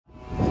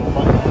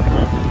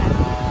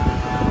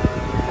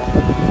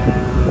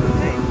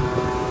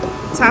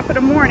Top of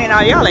the morning. Oh,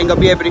 y'all ain't gonna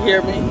be able to hear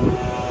me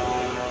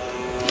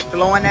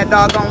blowing that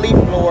doggone leaf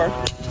blower.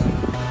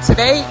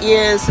 Today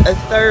is a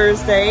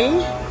Thursday,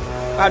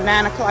 about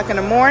 9 o'clock in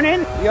the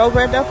morning. We over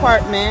at the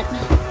apartment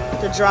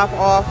to drop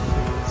off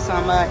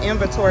some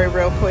inventory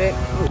real quick.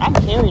 I'm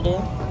carried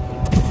in.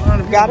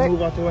 Got it?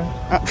 Move out the way.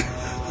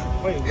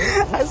 Wait,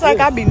 what? It's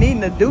like I be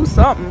needing to do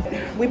something.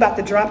 We about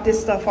to drop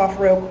this stuff off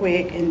real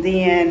quick and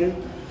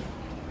then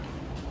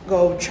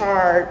go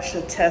charge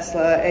the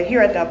Tesla. And here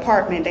at the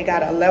apartment, they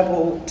got a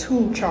level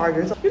 2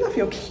 charger. So you left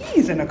your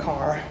keys in the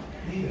car.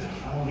 Yeah,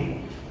 I don't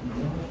need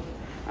them.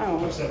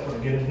 Oh. Except for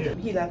getting here.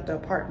 He left the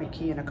apartment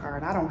key in the car,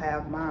 and I don't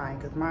have mine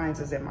because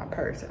mine's is in my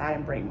purse, and I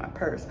didn't bring my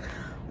purse.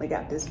 We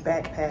got this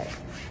backpack,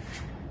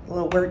 a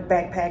little work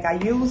backpack. I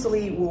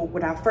usually,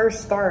 when I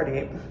first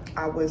started,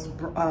 I was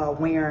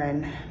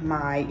wearing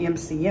my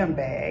MCM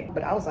bag,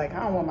 but I was like, I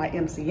don't want my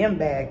MCM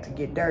bag to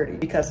get dirty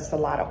because it's a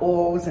lot of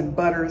oils and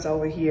butters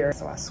over here.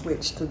 So I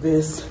switched to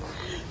this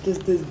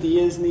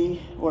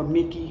Disney or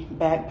Mickey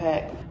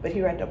backpack. But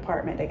here at the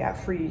apartment, they got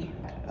free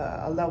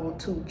a level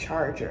 2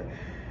 charger.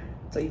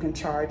 So you can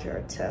charge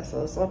your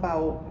Tesla. So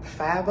about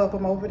 5 of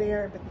them over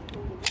there.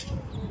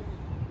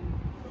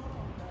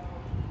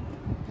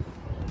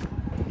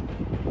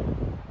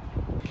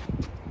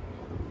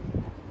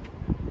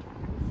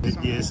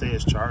 Yeah, it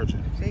says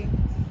charging. See?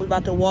 We're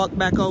about to walk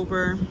back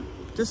over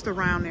just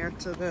around there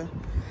to the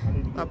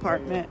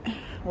apartment.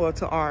 Well,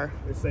 to our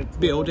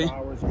building.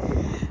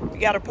 We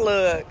got a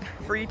plug,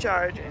 free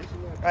charging,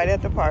 right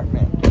at the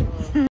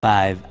apartment.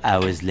 5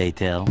 hours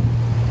later.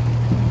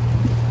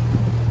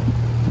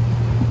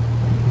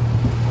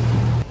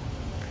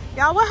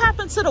 Y'all, what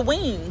happened to the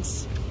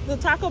wings? The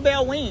Taco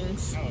Bell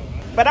wings.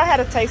 But I had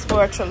a taste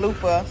for a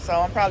chalupa, so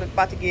I'm probably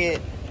about to get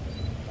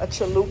a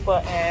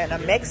chalupa and a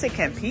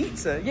Mexican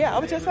pizza. Yeah, I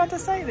was just about to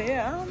say that.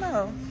 Yeah, I don't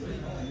know.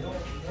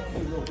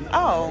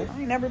 Oh, I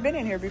ain't never been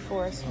in here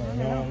before. So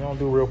You don't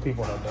do real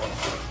people like that.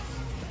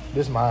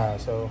 This mine,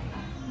 so.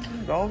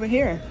 Go over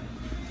here.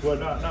 Well,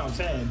 no, I'm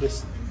saying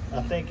this.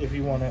 I think if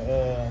you want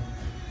to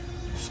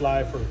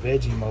slide for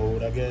veggie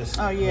mode, I guess.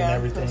 Oh yeah.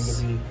 And everything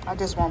to be. I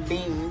just want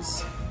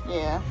beans.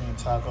 Yeah. And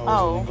tacos.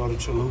 Oh. And then go to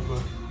chalupa.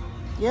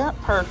 Yeah,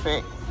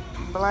 perfect.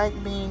 Black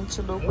bean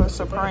chalupa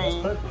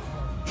supreme. That's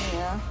perfect.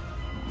 Yeah.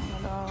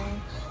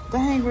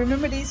 Dang,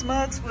 remember these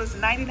mugs was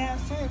 99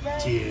 cents,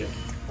 right? Yeah.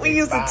 We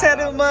used to tear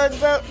them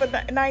mugs up for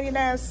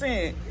 99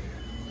 cents.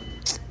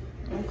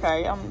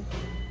 Okay, yeah.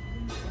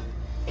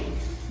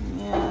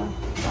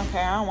 Okay,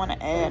 I don't want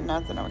to add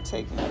nothing. I'm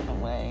taking it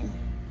away.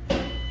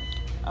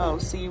 Oh,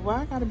 see,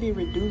 why I gotta be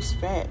reduced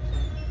fat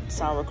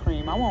sour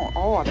cream? I want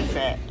all the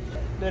fat.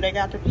 Do they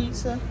got the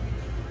pizza?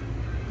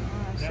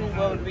 See,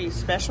 what would be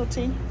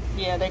specialty?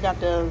 Yeah, they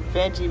got the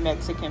veggie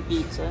Mexican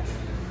pizza.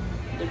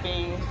 The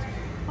beans.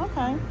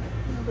 Okay,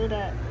 we'll do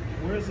that.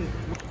 Where is it?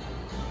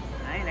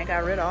 Dang, they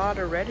got rid of all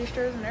the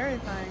registers and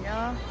everything,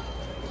 y'all.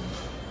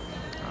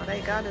 Oh,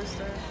 they got us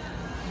there.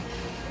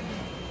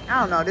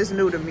 I don't know, this is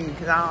new to me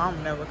because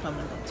I'm never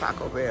coming to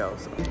Taco Bell.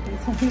 So.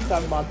 He's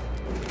talking about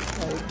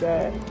like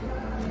that.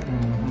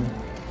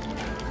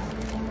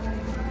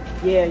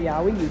 Yeah,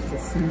 y'all, we used to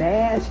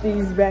smash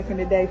these back in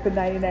the day for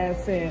 99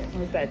 cents. It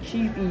was that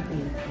cheap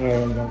eating.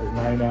 Yeah,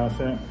 99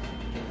 cents.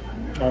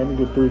 I need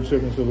to get 3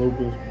 chicken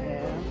chalupas.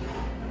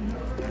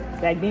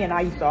 Back then,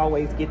 I used to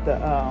always get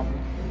the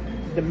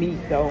meat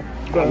though.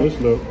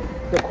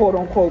 The quote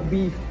unquote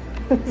beef.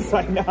 It's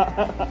like nah,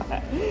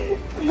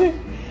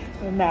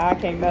 I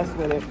can't mess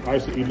with it. I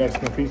used to eat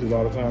Mexican pizzas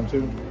all the time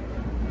too.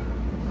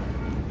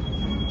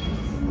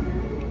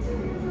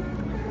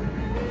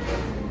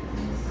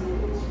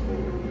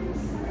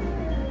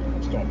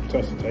 Let's go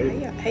touch the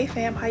table. Hey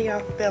fam, how y'all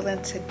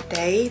feeling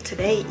today?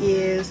 Today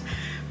is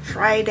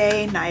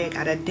Friday. Naya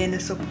got a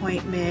dentist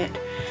appointment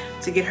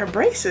to get her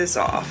braces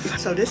off.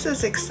 So this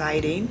is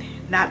exciting,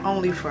 not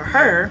only for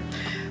her,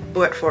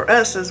 but for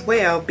us as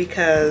well,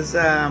 because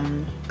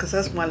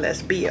that's one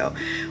less bill.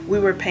 We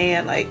were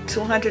paying like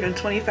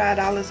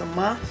 $225 a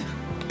month.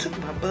 Took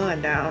my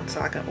bun down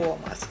so I can oil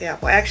my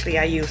scalp. Well, actually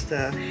I used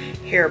the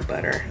hair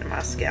butter in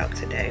my scalp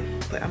today,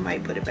 but I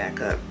might put it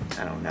back up.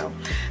 I don't know.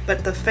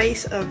 But the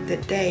face of the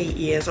day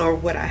is, or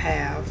what I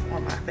have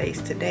on my face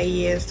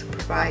today is to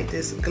provide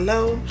this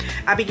glow.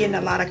 I be getting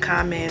a lot of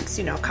comments,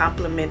 you know,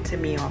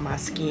 complimenting me on my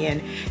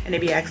skin, and they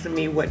be asking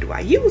me what do I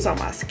use on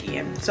my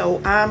skin.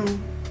 So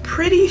I'm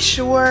pretty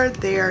sure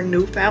they're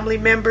new family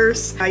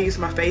members. I use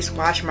my face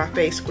wash, my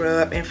face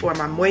scrub, and for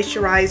my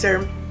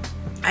moisturizer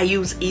I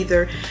use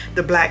either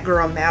the Black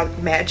Girl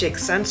Magic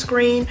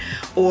sunscreen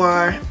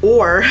or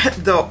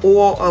the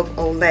Oil of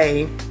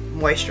Olay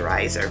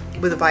moisturizer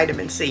with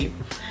vitamin C.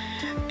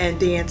 And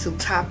then to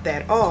top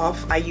that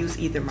off, I use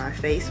either my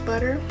face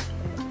butter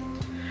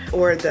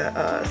or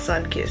the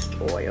sun-kissed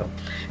oil.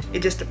 It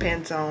just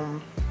depends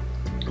on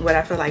what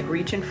I feel like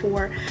reaching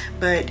for.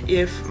 But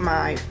if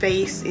my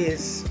face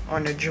is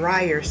on the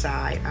drier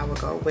side, I will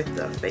go with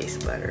the face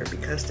butter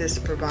because this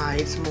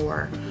provides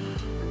more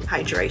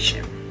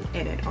hydration.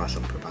 and it also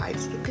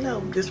provides the glow.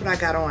 This is what I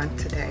got on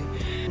today.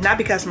 Not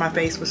because my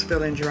face was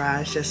feeling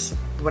dry, it's just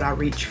what I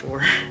reached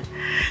for.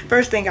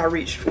 First thing I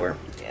reached for.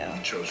 Yeah.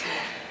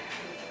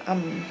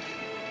 I'm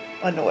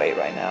annoyed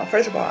right now.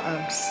 First of all,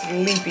 I'm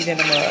sleepy in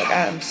the mug.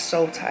 I am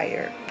so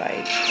tired.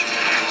 Like,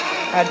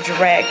 I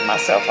dragged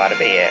myself out of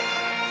bed.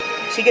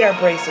 She get her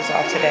braces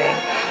off today,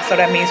 so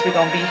that means we're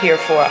gonna be here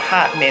for a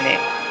hot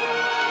minute.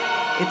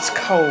 It's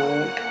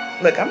cold.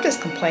 Look, I'm just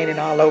complaining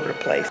all over the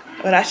place.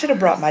 But I should have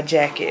brought my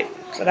jacket,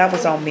 so that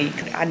was on me.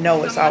 I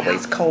know it's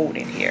always cold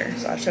in here,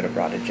 so I should have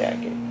brought a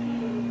jacket.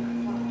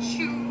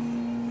 Shoot,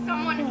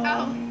 someone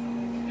fell.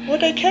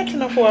 What they catching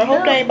them for? I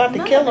hope they ain't about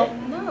to kill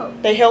them. No.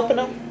 They helping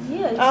them?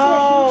 Yeah.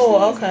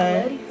 Oh,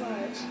 okay.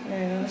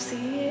 Yeah. You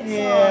see it? It's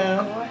Yeah.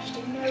 all washed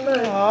in there.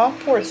 Look. Aw,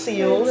 poor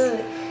seals.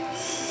 Look.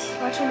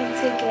 Watch when they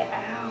take it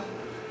out.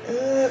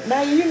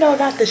 Now you know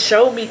not to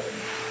show me.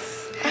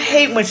 I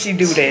hate when she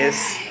do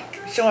this.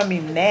 Showing me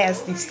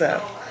nasty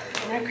stuff.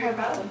 And that crab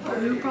about to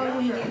burn probably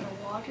when you get in the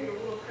water.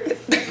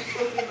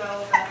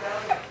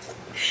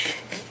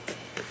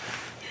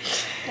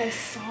 That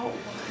salt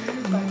water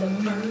about to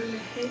burn.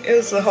 It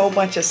was a whole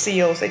bunch of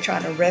seals. They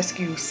trying to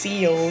rescue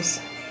seals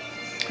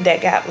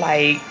that got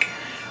like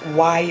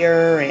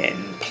wire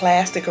and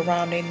plastic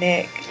around their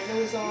neck. And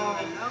it was all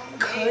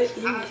cut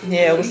in.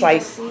 Yeah, it was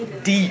like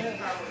deep.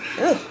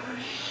 Ugh.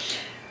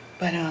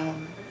 But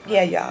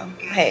yeah, y'all.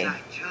 Hey,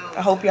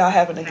 I hope y'all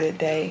having a good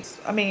day.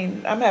 I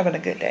mean, I'm having a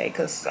good day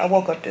because I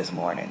woke up this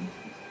morning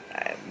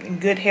in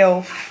good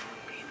health.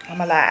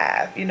 I'm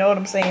alive. You know what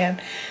I'm saying?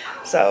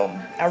 So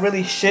I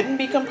really shouldn't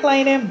be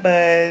complaining,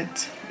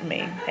 but I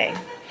mean, hey,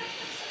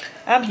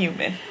 I'm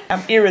human.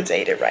 I'm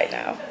irritated right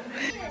now.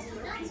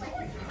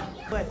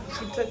 But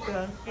she took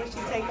the, what did she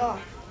take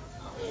off?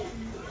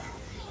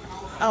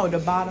 Oh, the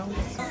bottom.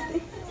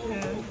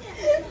 Yeah.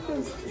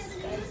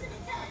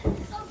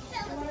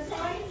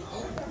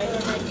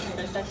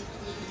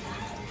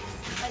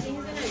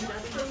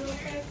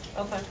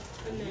 Okay.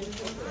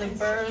 The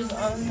birds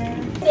on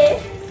there.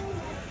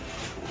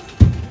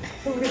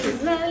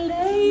 Where's my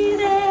lady?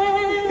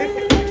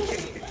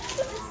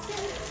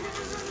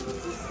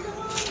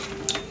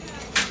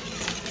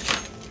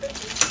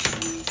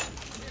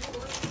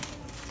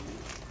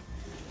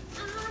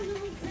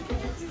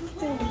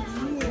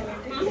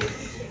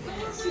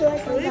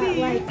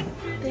 Like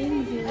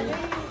things in it.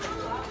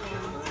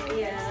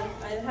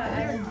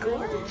 You're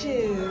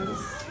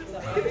gorgeous.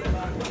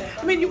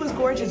 I mean, you was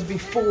gorgeous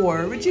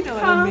before, but you know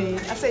what I mean.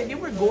 I said you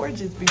were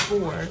gorgeous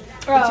before,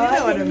 but you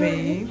know what I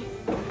mean.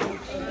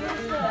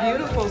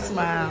 Beautiful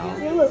smile.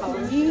 You look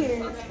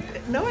weird.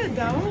 No, it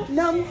don't.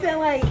 No, I'm saying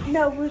like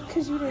no,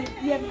 because I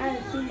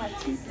haven't seen my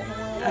teeth in a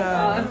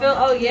while. I feel,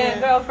 oh yeah,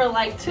 girl, for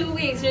like 2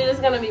 weeks you're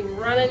just gonna be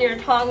running your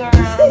tongue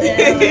around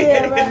there.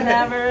 Yeah, right.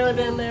 Never really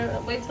been there.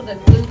 Wait till the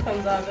glue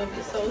comes off, it'll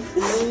be so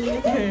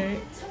smooth.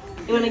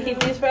 You wanna keep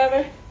these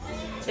forever?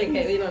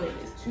 Okay, we don't need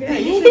these. Yeah,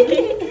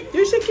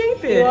 you should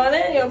keep it. You want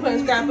it? You want to put in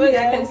scrapbook? I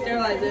can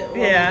sterilize it.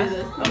 Yeah, Do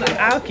this. Okay.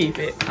 I'll keep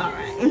it. All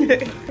right.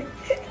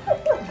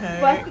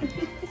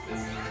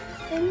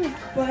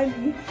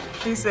 Funny.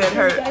 She said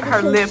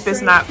her lip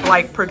is not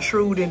like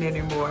protruding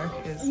anymore.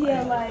 It's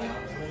Yeah, like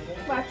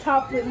my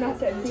top lip not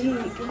that big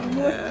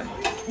anymore.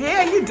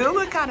 Yeah, you do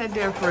look kind of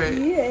different.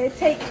 Yeah,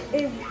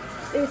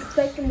 it's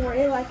taking more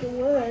in like it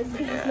was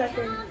because it's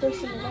nothing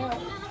pushing it out.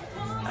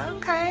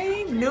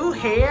 Okay, new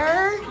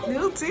hair,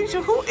 new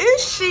teacher. Who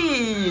is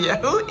she?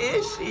 Who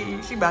is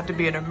she? She about to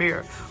be in a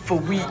mirror for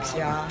weeks,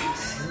 y'all.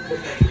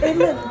 It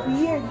looks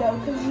weird though,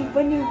 because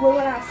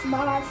when I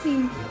smile, I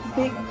see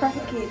big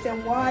brackets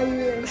and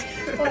wire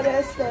and all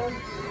that stuff.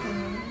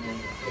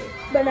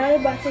 But now they're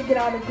about to get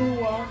all the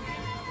glue off,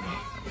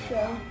 so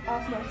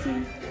off my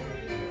teeth,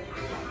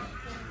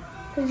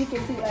 because you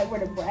can see like where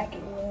the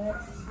bracket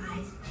was.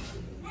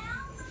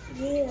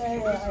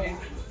 Yeah.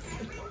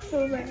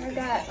 So like I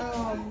got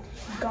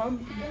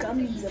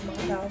gummies in my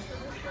mouth.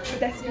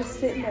 That's been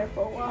sitting there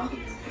for a while.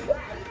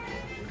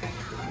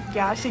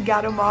 Yeah, she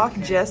got them off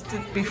just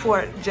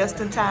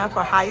in time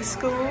for high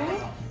school,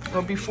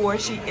 or before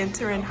she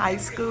entering high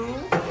school.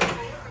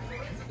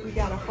 We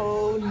got a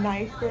whole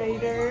ninth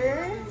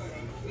grader.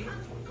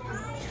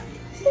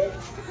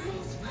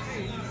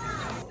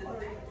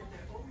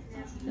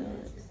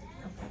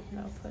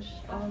 Now push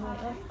all the way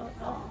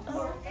up.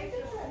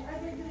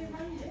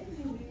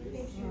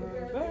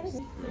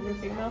 Any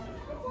female?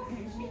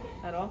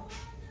 At all?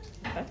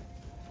 Okay.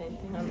 Same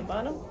thing on the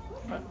bottom.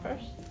 Front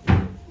first.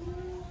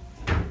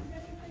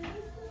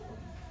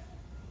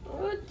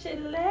 Ooh,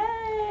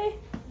 chile.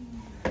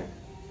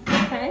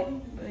 Okay.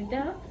 Going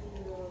down.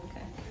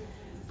 Okay.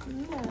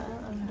 Now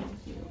I'm going to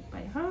do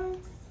by hand.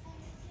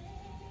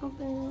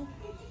 Open.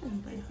 And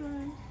by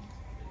hand.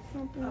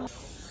 Open.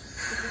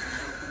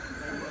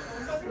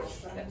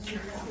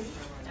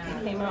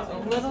 It came out a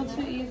little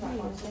too easy.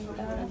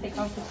 Take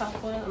off the top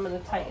one. I'm going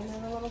to tighten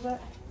it a little bit.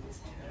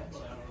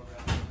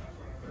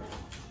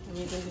 And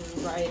you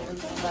just right on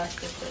the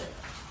left of it.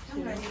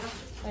 Too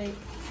tight.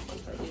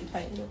 Once I do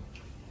tighten it.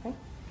 Okay.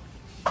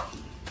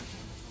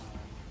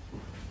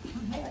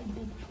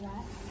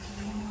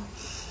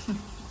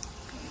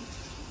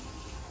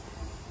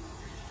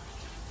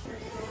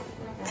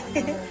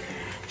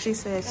 She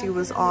said she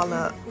was all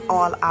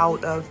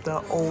out of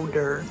the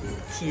older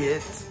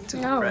kids toothbrushes.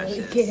 I don't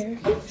really care.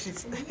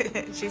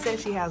 She said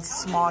she has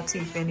small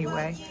teeth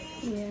anyway.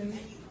 Yeah.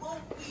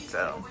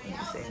 So, let me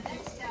see.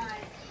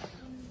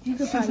 You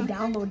could probably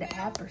download the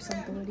app or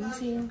something with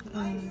easier.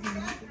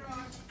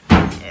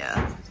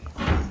 Yeah.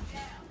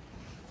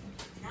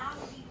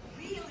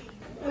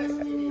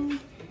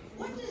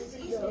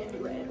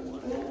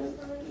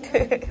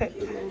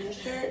 The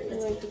shirt, and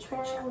like the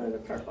coral and the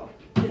purple.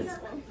 This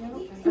one.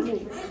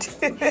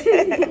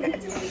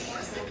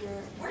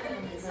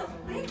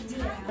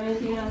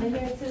 Anything out of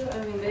here too? I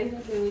mean,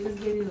 basically we just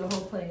give you the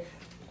whole place.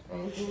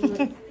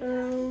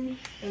 Anything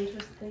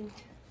interesting?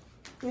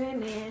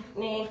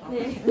 Nah.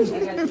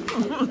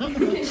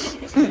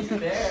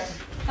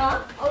 Huh?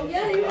 Oh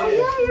yeah,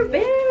 you're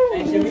bare.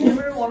 And can we give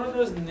her one of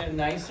those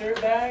nicer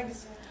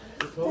bags?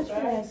 Tote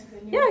bags?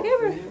 Yeah, I gave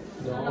her.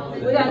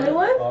 We got a new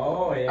one?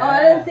 Oh, yeah. Oh,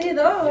 I didn't see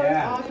those.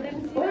 Yeah.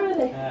 Where are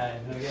they?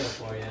 I'll get it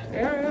for you.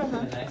 Yeah.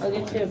 Nice I'll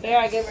get one. you. There,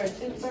 I gave her a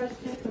toothbrush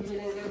too, because we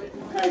didn't give it.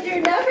 Because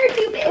you're never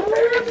too big for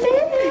a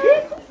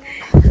bag.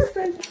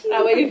 So cute.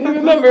 That way you can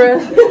remember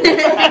us.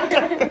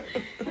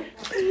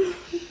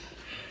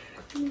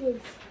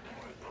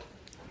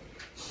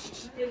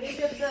 Did we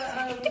get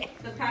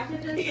the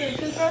packages, the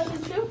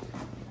toothbrushes too?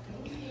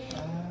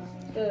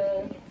 The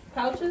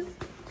pouches?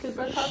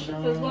 Toothbrush pouches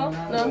as well?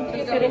 No,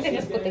 you can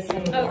just put this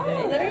in.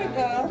 Oh, there you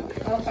go.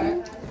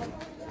 Okay.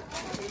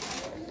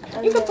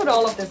 You can put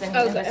all of this in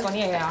this one.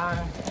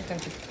 Yeah. You can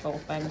just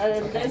both things. And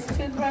then this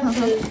toothbrush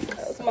is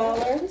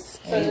smaller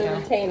for the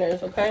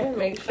retainers, okay?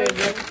 Make sure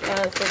you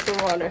soak in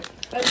water.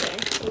 Okay.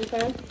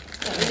 Okay.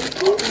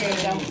 There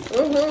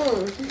you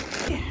go.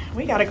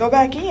 We gotta go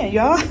back in,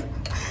 y'all.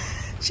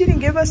 She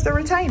didn't give us the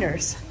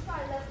retainers.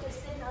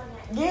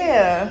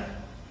 Yeah.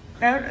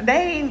 No, they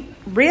ain't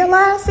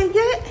realized it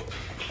yet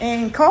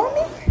and called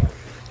me.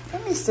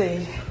 Let me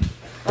see.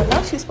 I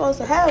know she's supposed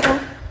to have them.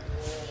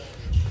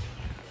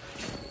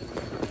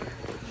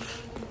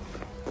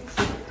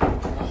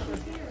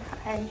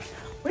 Hey,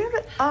 where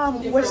the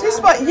was she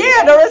supposed?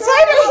 Yeah, the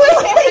retainers.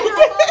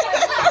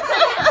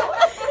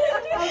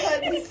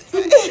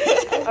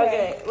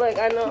 Okay, look,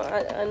 I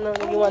know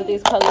that you want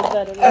these colors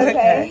better.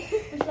 Okay.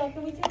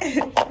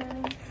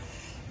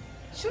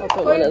 Sure. I'll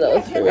put one of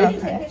those for me.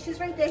 Okay. She's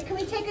right there. Can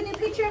we take a new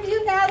picture of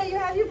you now that you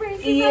have your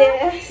braces on?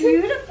 Yeah.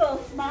 Beautiful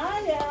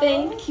smile.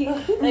 Thank you.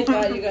 Thank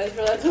God you guys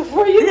for that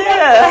before you.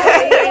 Yeah.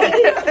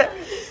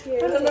 I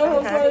don't know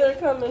how far they're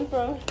coming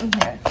from.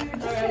 Okay.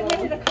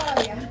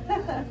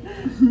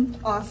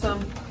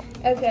 Awesome.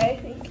 Okay,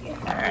 thank you.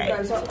 All right.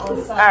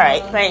 All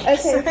right.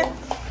 Thanks. Okay.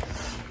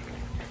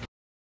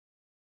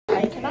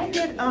 Can I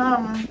get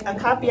a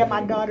copy of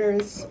my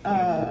daughter's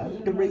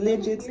the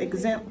religious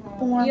exempt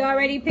form? You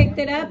already picked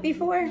it up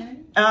before?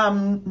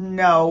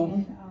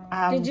 No.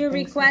 Did you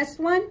request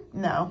one?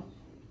 No.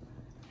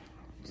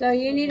 So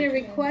you need to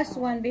request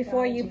one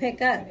before you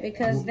pick up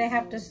because they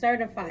have to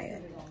certify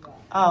it.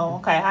 Oh,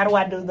 okay. How do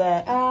I do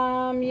that?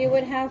 You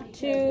would have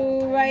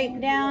to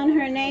write down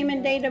her name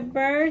and date of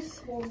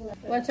birth.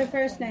 What's her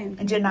first name?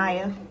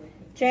 Janiyah.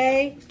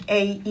 J-A-N-I-Y-A-H.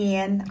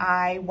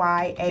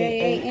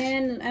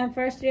 J-A-N, and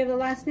first three of the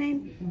last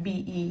name?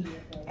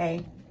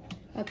 B-E-A.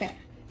 Okay.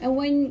 And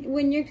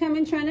when you're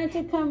coming, try not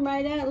to come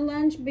right at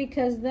lunch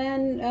because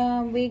then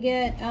we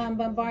get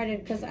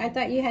bombarded because I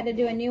thought you had to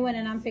do a new one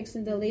and I'm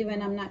fixing to leave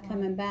and I'm not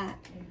coming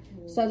back.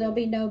 So there'll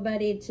be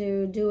nobody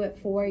to do it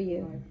for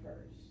you.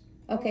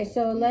 Okay,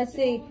 so let's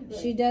see.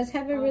 She does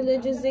have a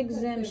religious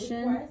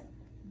exemption.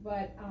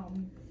 But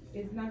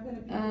it's not going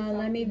to be.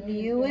 Let me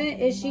view it.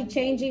 Is she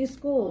changing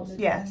schools?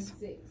 Yes.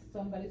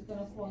 Somebody's going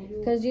to call you.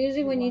 Because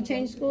usually when you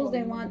change schools,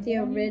 they want the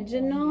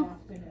original.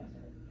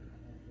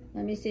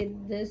 Let me see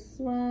this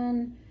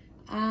one.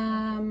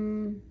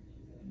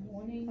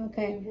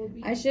 Okay,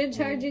 I should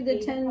charge you the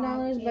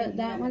 $10, but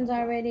that one's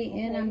already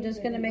in. I'm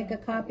just going to make a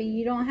copy.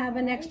 You don't have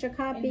an extra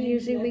copy?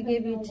 Usually we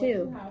give you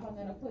 2.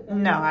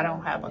 No, I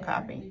don't have a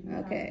copy.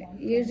 Okay,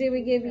 usually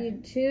we give you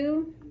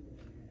 2.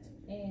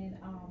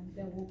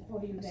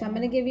 So I'm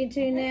going to give you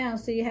 2 now,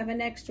 so you have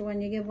an extra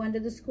one. You give one to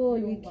the school,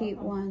 you keep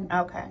one.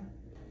 Okay.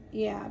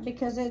 Yeah,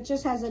 because it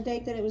just has a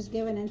date that it was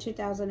given in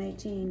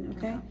 2018,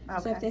 okay?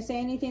 So if they say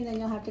anything, then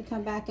you'll have to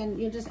come back and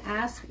you just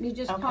ask, you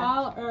just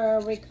call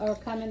or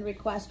come and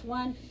request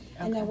one,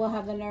 and then we'll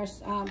have the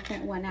nurse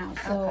print one out.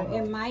 So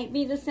it might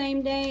be the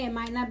same day, it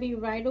might not be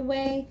right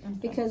away,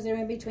 because they're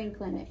in between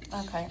clinics.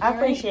 Okay, I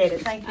appreciate it.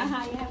 Thank you. You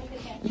have a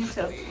good day. You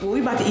too. Well, we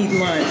about to eat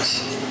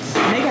lunch.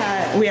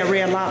 And we have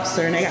Red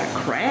Lobster, and they got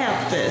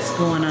crab fest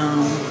going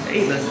on.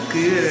 They look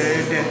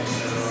good.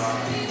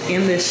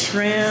 In this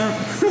shrimp,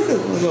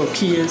 little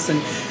kids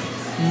and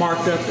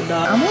marked up the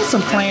dog. I want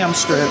some clam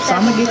strips. So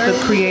I'm gonna get the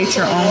create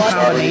your own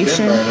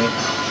combination. I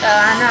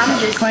know, I'm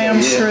just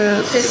clam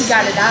strips. Since he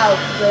got it out,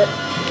 but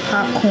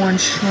popcorn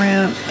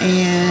shrimp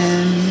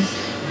and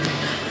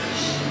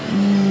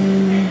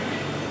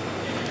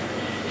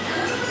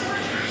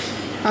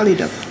probably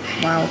the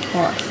wild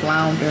caught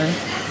flounder.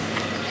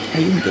 Or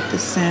you can get the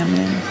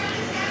salmon.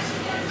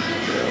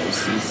 Grilled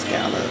sea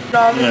scallop.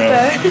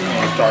 Yeah.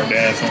 Start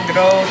dancing. Good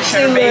old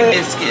sherbet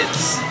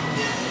biscuits.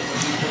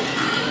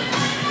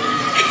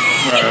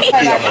 He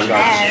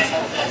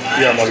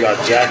almost got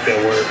jacked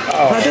at work.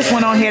 I just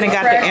went on here and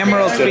got the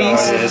Emerald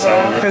Feast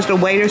because the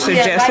waiter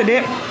suggested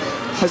it.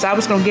 Because I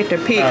was going to get the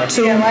pick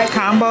 2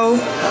 combo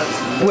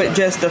with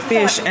just the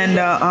fish and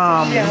the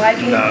I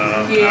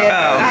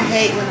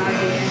hate when I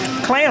do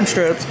clam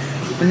strips.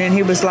 And then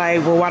he was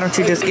like, well, why don't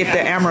you just get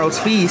the Emerald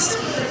Feast?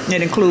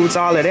 It includes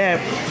all of that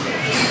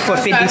for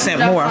 50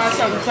 cents more. I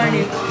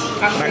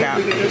got.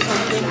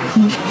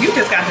 You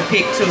just got the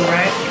pick 2,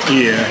 right?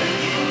 Yeah.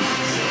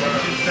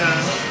 The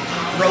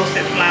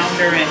roasted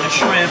flounder and the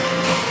shrimp,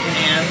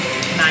 and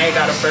Naya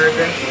got a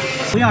burger.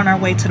 We on our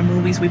way to the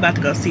movies. We about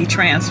to go see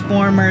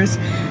Transformers.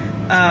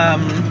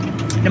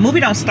 The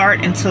movie don't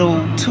start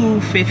until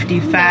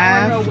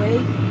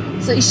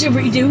 2:55. So you should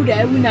redo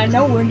that. We're not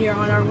nowhere near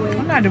on our way.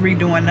 I'm not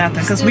redoing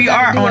nothing because we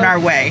are on our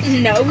way.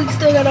 No, we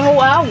still got a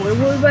whole hour. What are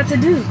we about to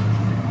do?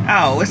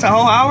 Oh, it's a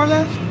whole hour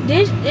left?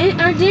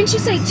 Didn't you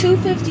say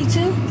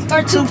 2:52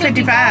 or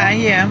 2:55?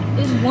 Yeah.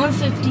 It's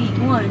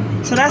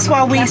 1:51. So that's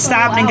why we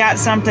stopped and got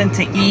something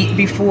to eat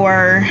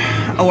before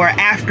or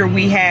after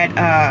we had,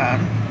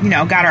 you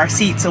know, got our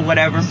seats or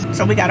whatever.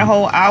 So we got a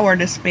whole hour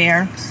to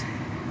spare.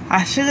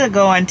 I should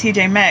go on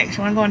TJ Maxx.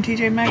 You want to go on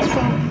TJ Maxx,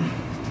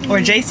 or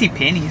JC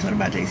Penney's? What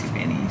about JC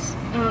Penney's?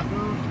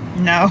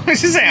 No,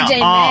 she's saying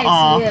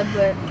yeah,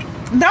 but.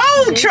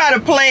 Don't try to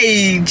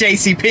play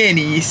JC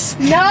Penney's.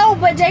 No,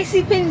 but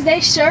JC Penney's, they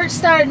shirts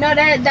started. No,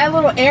 that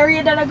little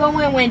area that I go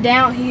in went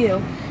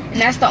downhill,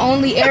 and that's the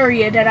only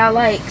area that I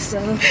like.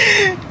 So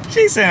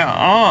she said,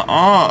 That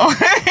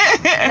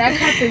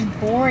cup is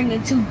boring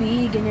and too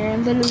big in there,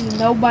 and literally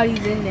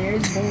nobody's in there.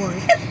 It's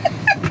boring.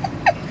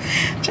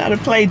 Try to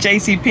play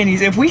JC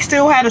Penney's. If we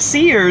still had a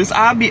Sears,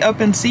 I'd be up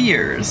in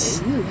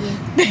Sears.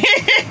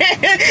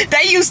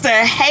 They used to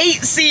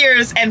hate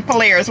Sears and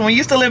Polaris. When we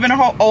used to live in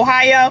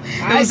Ohio,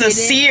 there was a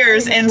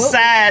Sears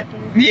inside.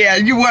 Yeah,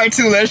 you were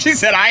too. She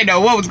said, I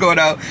know what was going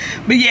on.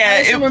 But yeah.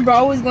 I just remember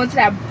always going to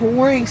that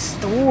boring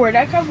store.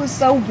 That car was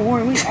so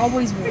boring. We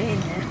always went in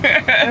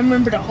there. I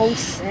remember the whole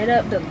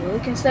setup, the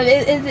look and stuff.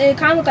 It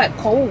kind of looked like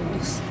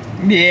Kohl's.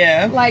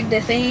 Yeah. Like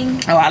the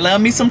thing. Oh, I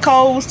love me some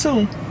Kohl's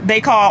too.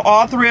 They call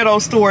all 3 of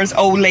those stores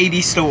old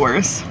lady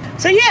stores.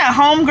 So yeah,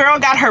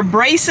 homegirl got her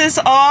braces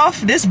off.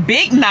 This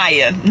big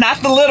Naya,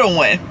 not the little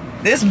one.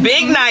 This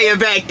big Naya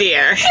back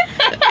there.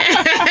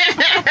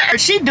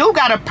 She do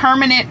got a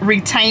permanent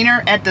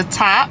retainer at the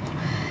top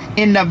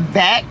in the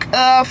back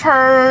of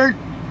her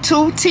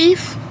 2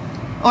 teeth.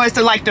 Or is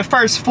it like the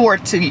first 4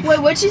 teeth? Wait,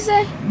 what'd you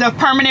say? The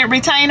permanent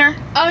retainer?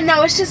 Oh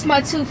no, it's just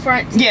my 2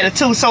 front teeth. Yeah, the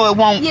 2, so it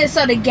won't. Yeah,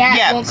 so the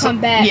gap won't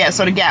come back. Yeah,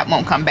 so the gap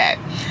won't come back.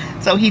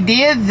 So he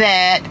did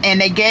that, and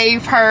they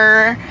gave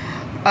her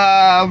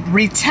a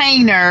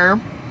retainer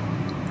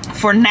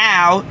for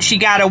now. She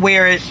gotta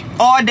wear it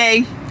all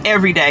day,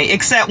 every day,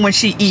 except when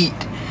she eat.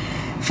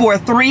 For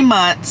 3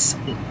 months.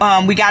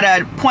 We got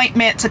an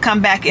appointment to come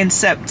back in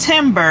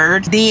September.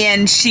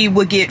 Then she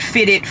will get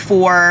fitted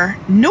for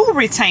new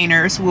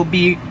retainers,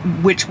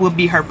 which will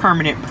be her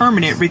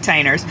permanent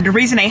retainers. The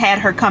reason they had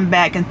her come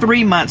back in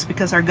 3 months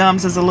because her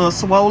gums is a little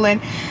swollen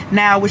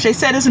now, which they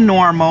said is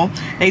normal.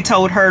 They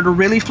told her to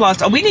really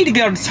floss. Oh, we need to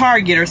go to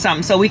Target or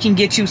something so we can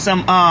get you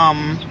some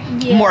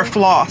more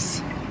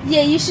floss.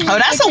 Yeah, you should. Oh,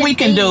 that's what we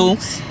can do.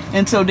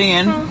 Until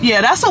then,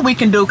 yeah, that's what we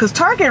can do. Cause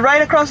Target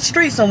right across the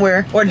street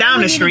somewhere, or down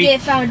the street. I need to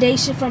get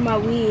foundation for my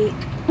wig.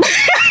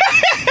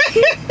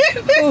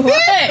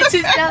 What?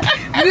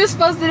 We were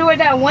supposed to do it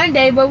that one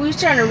day, but we was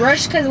trying to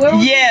rush because so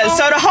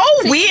the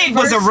whole wig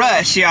was a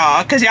rush,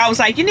 y'all. Cause y'all was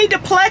like, you need to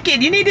pluck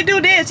it, you need to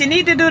do this, you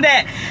need to do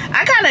that.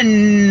 I kind of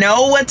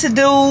know what to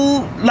do,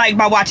 like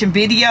by watching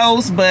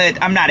videos, but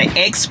I'm not an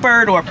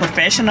expert or a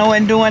professional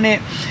in doing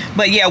it.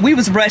 But yeah, we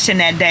was rushing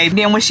that day.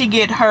 Then when she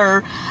get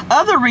her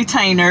other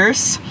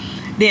retainers,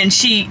 then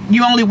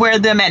you only wear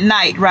them at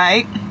night,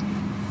 right?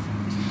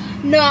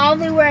 No, I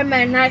only wear them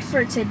at night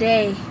for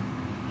today.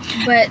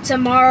 But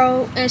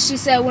tomorrow, and she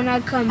said when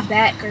I come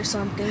back or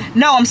something.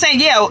 No, I'm saying,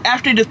 yeah,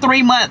 after the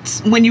 3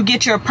 months, when you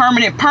get your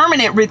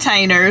permanent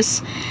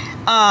retainers.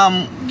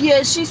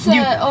 Yeah, she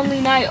said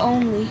only night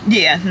only.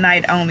 Yeah,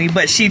 night only.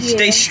 But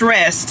they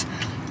stressed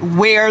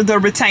wear the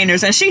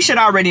retainers, and she should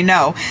already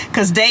know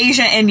because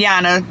Deja and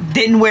Yana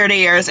didn't wear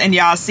theirs, and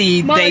y'all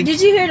see. Mom, did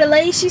you hear the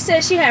lady? She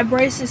said she had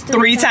braces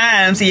 3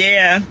 times.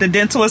 Yeah, the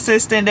dental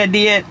assistant that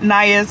did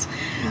Naya's.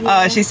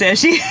 Yeah. She said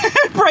she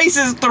had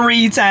braces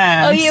 3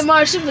 times. Oh yeah,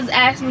 Mom. She was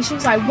asking me. She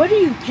was like, "What do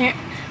you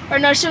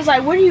she was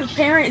like, "What do your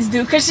parents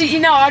do?" Because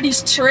she, all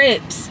these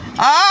trips.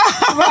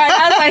 Oh, Right,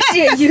 I was like,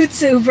 she a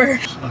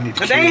YouTuber.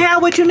 but they ain't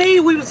have what you need.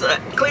 We was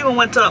Cleveland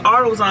went to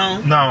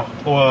AutoZone. No,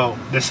 well,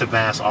 this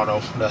Advanced Auto,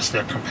 that's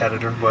their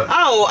competitor, but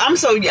Oh, I'm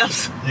so young.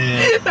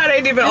 yeah. That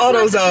ain't even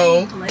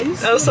AutoZone.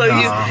 Oh, so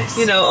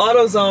you know,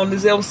 AutoZone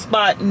is your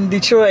spot in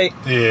Detroit.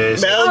 Yeah,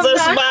 That was a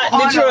spot in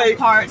Detroit.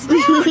 Parts.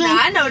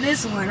 I know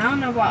this one. I don't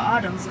know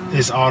about AutoZone.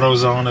 it's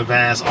AutoZone,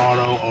 Advanced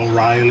Auto,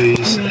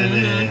 O'Reilly's, and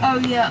then Oh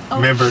yeah. Oh,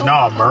 remember,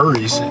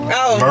 Murray's.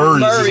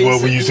 Murray's is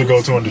what we used to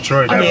go to in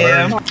Detroit. That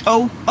Yeah. Murray's.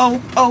 Oh,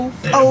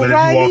 Yeah, but if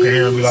you walk in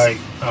here and be like,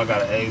 oh, I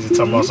got an exit,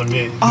 talking about some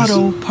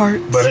auto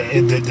parts. But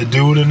the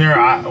dude in there,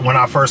 when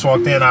I first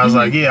walked in, I was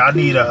like, yeah, I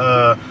need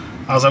a.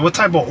 I was like, what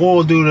type of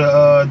oil do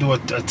a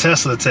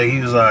Tesla take?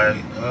 He was like,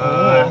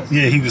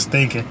 yeah, he was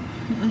thinking.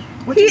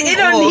 He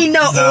don't need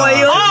no oil.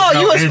 Oh,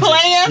 you was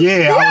playing?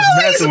 Yeah, I was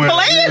messing with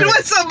playing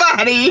with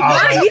somebody.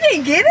 Like, You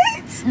didn't get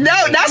it? No,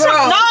 that's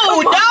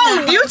no.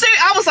 You see,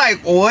 I was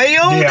like oil.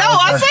 Yeah, no,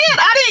 I said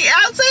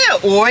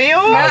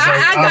oil.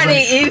 I got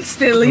it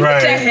instantly. Right.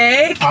 What the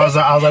heck? I was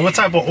like, what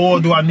type of oil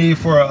do I need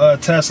for a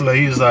Tesla?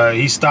 He was like,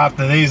 he stopped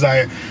and he was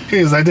like,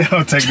 they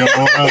don't take no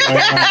oil.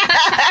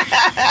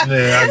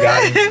 Yeah, I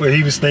got him. But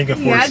he was thinking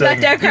for a second. I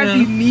got that crap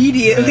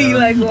immediately.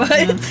 Like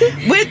what?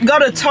 We go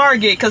to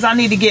Target because I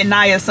need to get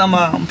Naya some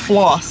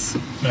floss.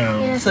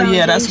 Yeah. So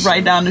yeah, that's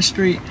right down the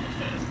street.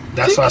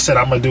 That's why I said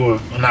I'm gonna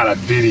do not a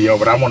video,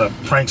 but I want to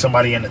prank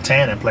somebody in the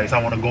tanning place.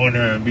 I want to go in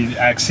there and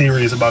act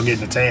serious about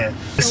getting a tan.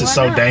 This is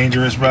so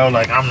dangerous, bro.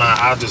 Like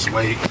I'll just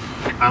wait.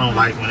 I don't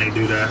like when they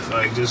do that.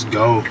 Like just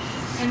go.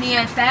 And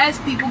then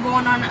fast people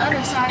going on the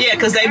other side. Yeah,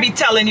 because they be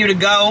telling you to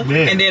go,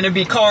 and then it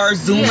be cars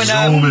zooming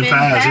up. Zooming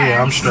past. Yeah,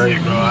 I'm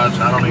straight, bro. I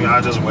don't even. I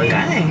just wait.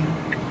 Dang.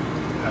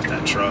 Got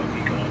that truck.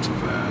 He going too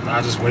fast.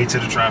 I just wait till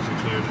the traffic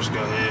clear. Just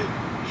go ahead.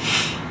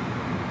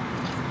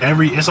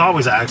 It's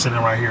always an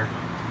accident right here.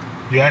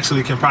 You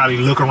actually can probably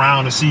look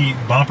around and see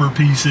bumper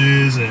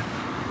pieces and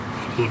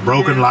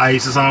broken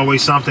lights. It's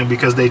always something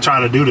because they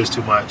try to do this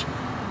too much.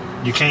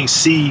 You can't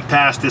see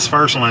past this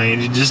first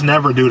lane. You just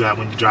never do that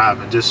when you're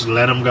driving. Just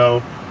let them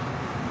go.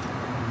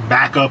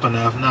 Back up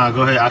enough. Nah,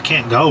 go ahead. I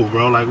can't go,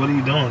 bro. Like, what are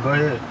you doing? Go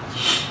ahead.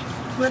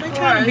 Well, they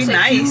trying to be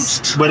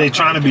nice. But they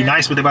trying to be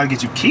nice, but they about to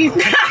get you killed.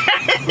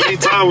 What are you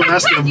talking about?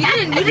 That's the... You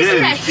didn't see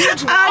that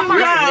huge Walmart.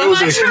 Right.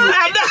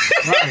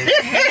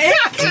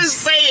 Just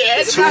say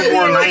it. 2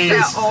 more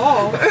lanes.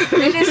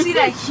 You didn't see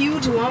that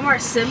huge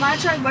Walmart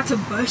semi-truck about to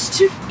bust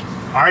you?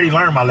 I already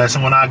learned my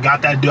lesson when I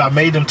got that dude. I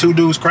made them 2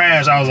 dudes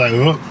crash. I was like,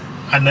 oh,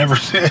 I never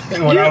said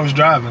when I was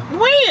driving.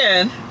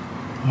 When?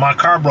 My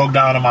car broke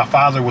down and my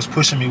father was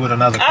pushing me with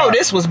another car. Oh,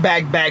 this was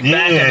back in the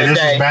day. Yeah, this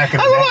was back in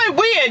the day. I was like,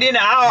 when? You know,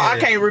 I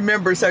can't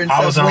remember certain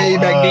stuff way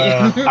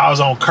back then. I was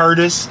on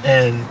Curtis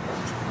and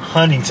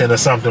Huntington or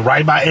something,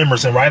 right by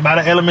Emerson, right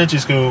by the elementary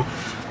school.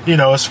 You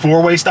know, it's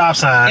 4-way stop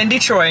sign. In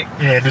Detroit.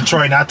 Yeah,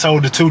 Detroit. And I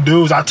told the 2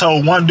 dudes, I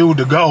told one dude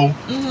to go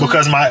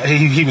because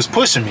he was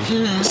pushing me.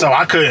 So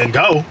I couldn't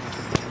go.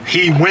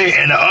 He went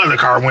and the other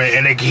car went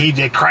and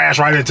they crashed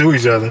right into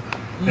each other.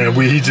 And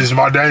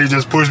my daddy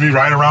just pushed me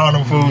right around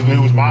them fools. It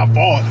was my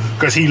fault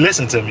because he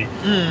listened to me.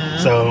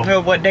 So,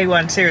 well, what, they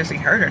wasn't seriously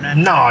hurt or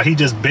nothing? No, he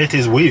just bent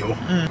his wheel.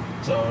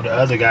 So the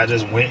other guy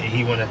just went and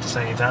he went at the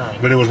same time.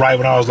 But it was right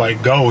when I was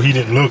like, go. He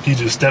didn't look. He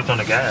just stepped on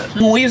the gas.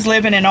 When we was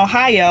living in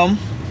Ohio,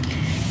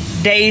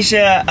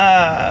 Deja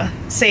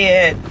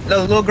said the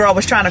little girl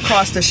was trying to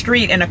cross the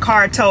street and the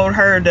car told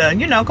her to,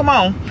 you know, come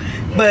on.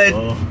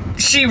 But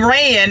she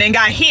ran and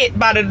got hit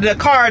by the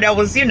car that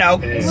was, you know,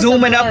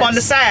 zooming up on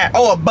the side.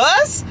 Oh, a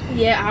bus?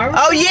 Yeah, I remember.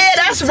 Oh yeah,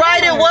 that's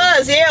right, it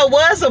was. Yeah, it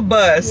was a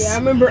bus. Yeah, I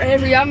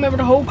remember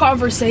the whole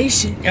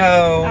conversation.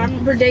 Oh. I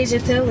remember Deja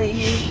telling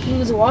you he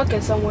was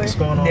walking somewhere. What's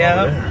going on over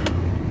there?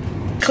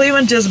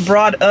 Cleveland just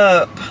brought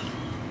up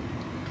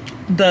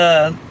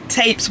the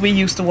tapes we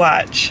used to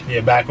watch.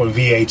 Yeah, back when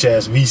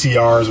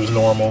VCRs was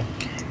normal.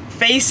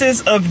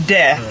 Faces of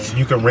Death.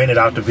 You can rent it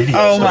out the video.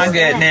 Oh my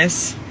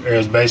goodness.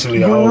 There's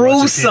basically a whole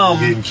bunch of people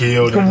getting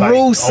killed.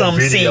 Gruesome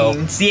like,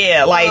 scenes.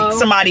 Yeah, like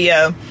somebody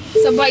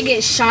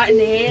gets shot in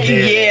the head.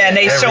 Yeah, and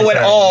they show it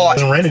all.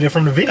 I rented it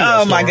from the video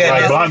store. My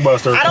goodness. Like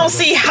Blockbuster. I don't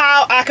see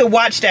how I could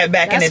watch that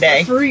back in the day.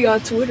 That's for free on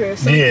Twitter.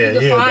 So yeah, you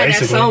can find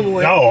basically. that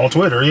somewhere. No, on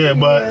Twitter, yeah.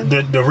 But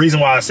the reason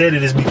why I said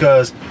it is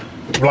because,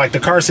 like the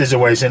car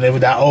situation,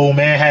 that old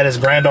man had his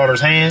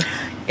granddaughter's hand.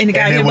 And the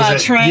guy hit by a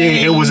train.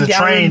 Yeah, it was a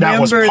train that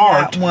was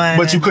parked,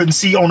 but you couldn't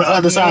see on the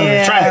other side of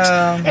the tracks.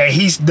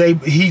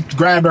 And he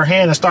grabbed her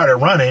hand and started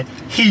running.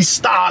 He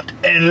stopped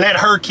and let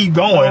her keep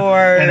going,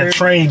 and the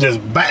train just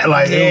it was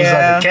like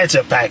a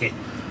ketchup packet.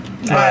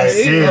 Like,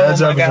 that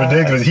junk was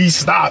ridiculous. He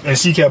stopped and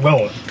she kept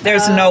going.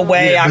 There's no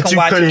way I can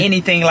watch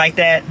anything like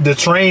that. The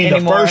train,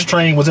 anymore. The first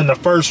train was on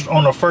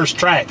the first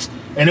tracks.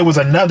 And it was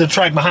another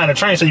track behind the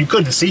train, so you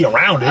couldn't see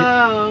around it.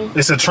 Oh.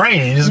 It's a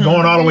train. It's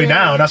going all the way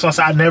down. That's why I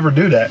said I'd never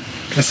do that.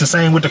 It's the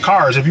same with the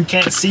cars. If you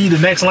can't see the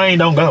next lane,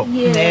 don't go.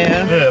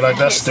 Yeah, like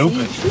that's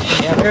stupid.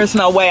 Yeah, there's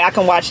no way I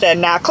can watch that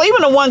now.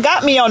 Cleveland the one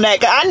got me on that,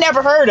 because I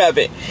never heard of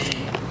it.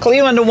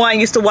 Cleveland the one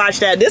used to watch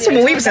that. This was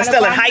when we was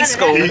still in high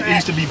school. It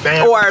used to be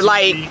banned. Or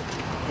like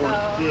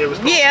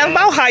Yeah,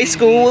 about high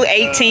school,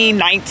 18,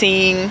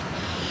 19.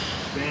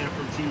 Banned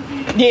from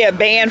TV. Yeah,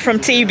 banned from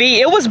TV.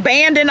 It was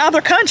banned in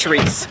other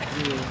countries.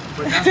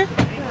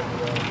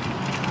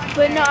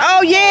 But no.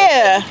 Oh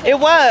yeah, it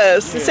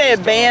was. It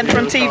said banned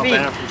from TV.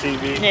 Banned from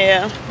TV.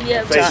 Yeah.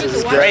 Yeah, Faces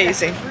is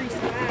crazy.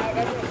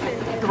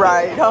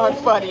 Right, hard,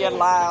 funny, and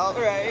loud,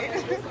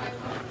 right?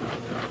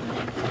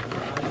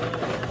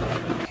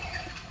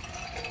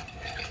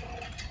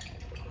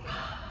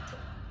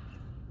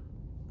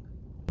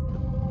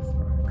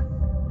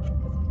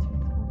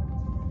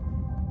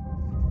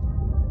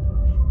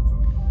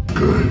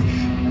 Good